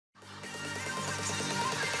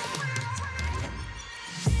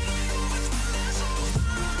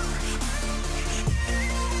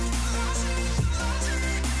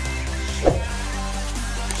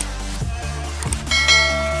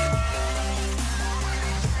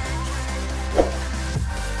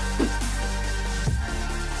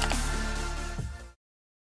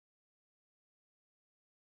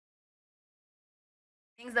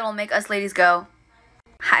Things that'll make us ladies go,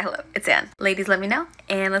 hi, hello, it's Ann. Ladies, let me know,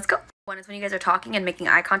 and let's go. One is when you guys are talking and making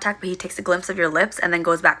eye contact, but he takes a glimpse of your lips and then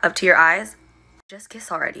goes back up to your eyes. Just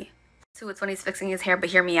kiss already. 2, it's when he's fixing his hair, but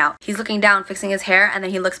hear me out. He's looking down, fixing his hair, and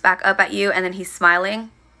then he looks back up at you, and then he's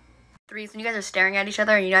smiling. 3 is when you guys are staring at each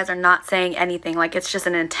other and you guys are not saying anything. Like, it's just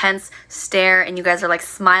an intense stare, and you guys are like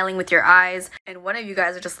smiling with your eyes, and one of you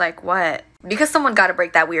guys are just like, what? Because someone got to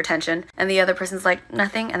break that weird tension, and the other person's like,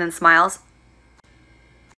 nothing, and then smiles.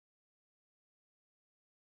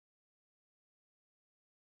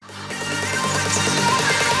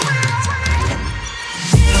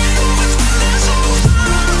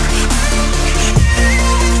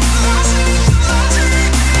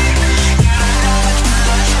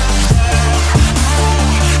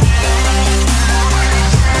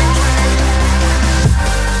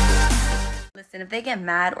 Listen, if they get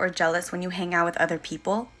mad or jealous when you hang out with other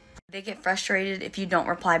people, they get frustrated if you don't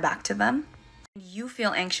reply back to them, you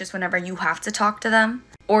feel anxious whenever you have to talk to them,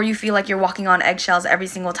 or you feel like you're walking on eggshells every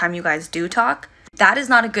single time you guys do talk, that is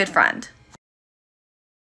not a good friend.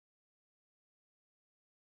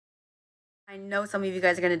 I know some of you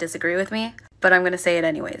guys are going to disagree with me, but I'm going to say it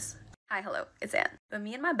anyways. Hi, hello, it's Ann. But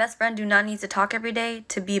me and my best friend do not need to talk every day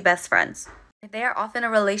to be best friends. If they are off in a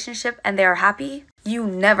relationship and they are happy, you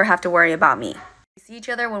never have to worry about me. We see each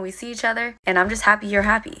other when we see each other, and I'm just happy you're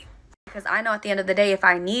happy. Because I know at the end of the day, if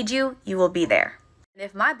I need you, you will be there. And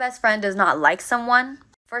if my best friend does not like someone,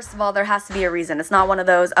 first of all, there has to be a reason. It's not one of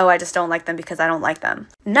those, oh, I just don't like them because I don't like them.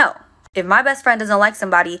 No. If my best friend doesn't like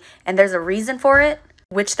somebody and there's a reason for it,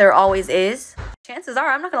 which there always is, chances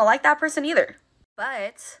are I'm not going to like that person either.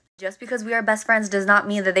 But just because we are best friends does not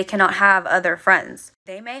mean that they cannot have other friends.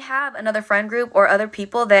 They may have another friend group or other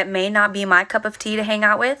people that may not be my cup of tea to hang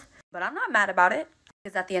out with, but I'm not mad about it.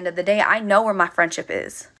 Because at the end of the day, I know where my friendship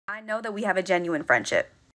is. I know that we have a genuine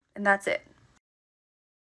friendship. And that's it.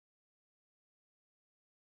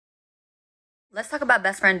 Let's talk about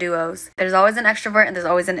best friend duos. There's always an extrovert and there's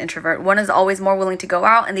always an introvert. One is always more willing to go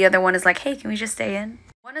out and the other one is like, hey, can we just stay in?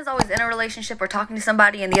 One is always in a relationship or talking to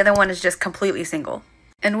somebody and the other one is just completely single.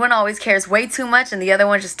 And one always cares way too much and the other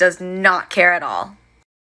one just does not care at all.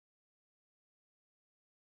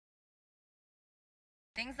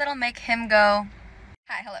 Things that'll make him go,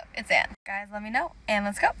 hi, hello, it's Ann. Guys, let me know, and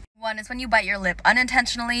let's go. 1 is when you bite your lip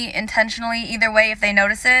unintentionally, intentionally, either way if they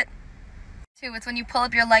notice it. 2, it's when you pull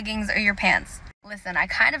up your leggings or your pants. Listen, I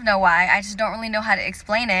kind of know why, I just don't really know how to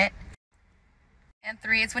explain it. And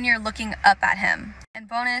 3, it's when you're looking up at him. And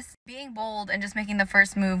bonus, being bold and just making the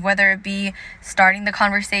first move, whether it be starting the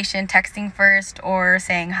conversation, texting first, or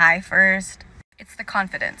saying hi first. It's the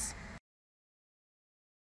confidence.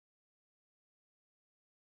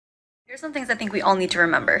 Here's some things I think we all need to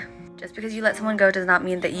remember. Just because you let someone go does not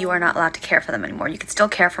mean that you are not allowed to care for them anymore. You can still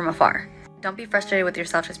care from afar. Don't be frustrated with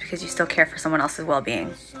yourself just because you still care for someone else's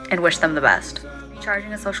well-being and wish them the best.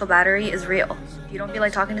 Recharging a social battery is real. If you don't feel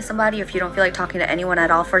like talking to somebody, or if you don't feel like talking to anyone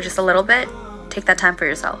at all for just a little bit, take that time for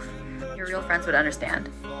yourself. Your real friends would understand.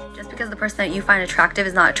 Just because the person that you find attractive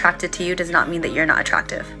is not attracted to you does not mean that you're not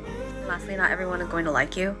attractive. And lastly, not everyone is going to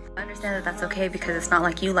like you. Understand that that's okay because it's not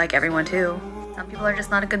like you like everyone too. Some people are just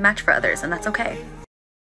not a good match for others, and that's okay.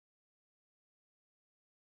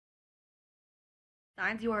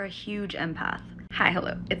 Signs you are a huge empath. Hi,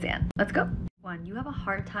 hello, it's Ann. Let's go. 1, you have a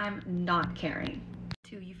hard time not caring.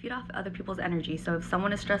 2, you feed off other people's energy, so if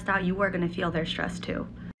someone is stressed out, you are going to feel their stress too.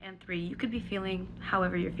 And 3, you could be feeling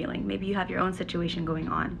however you're feeling. Maybe you have your own situation going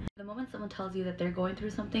on. The moment someone tells you that they're going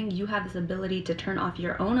through something, you have this ability to turn off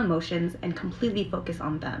your own emotions and completely focus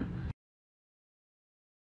on them.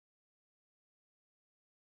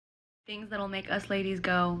 Things that'll make us ladies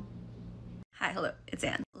go, hi, hello, it's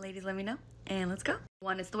Ann. Ladies, let me know, and let's go.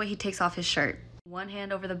 1, it's the way he takes off his shirt. One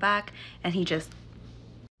hand over the back, and he just...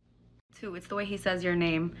 2, it's the way he says your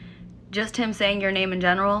name. Just him saying your name in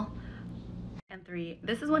general. And 3,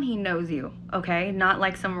 this is when he knows you, okay? Not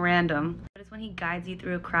like some random, but it's when he guides you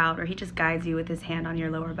through a crowd, or he just guides you with his hand on your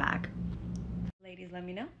lower back. Ladies, let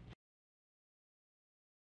me know.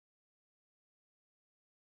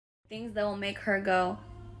 Things that will make her go,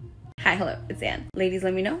 hi, hello, it's Ann. Ladies,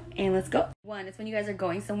 let me know, and let's go. 1, it's when you guys are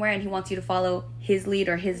going somewhere and he wants you to follow his lead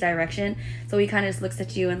or his direction. So he kind of just looks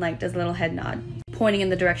at you and like does a little head nod, pointing in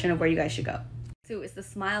the direction of where you guys should go. 2, it's the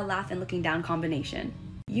smile, laugh, and looking down combination.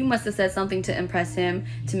 You must have said something to impress him,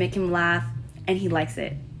 to make him laugh, and he likes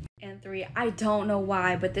it. And 3, I don't know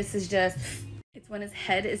why, but this is just, it's when his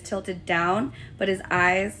head is tilted down, but his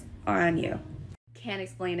eyes are on you. Can't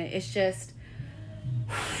explain it. It's just,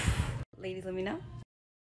 ladies, let me know.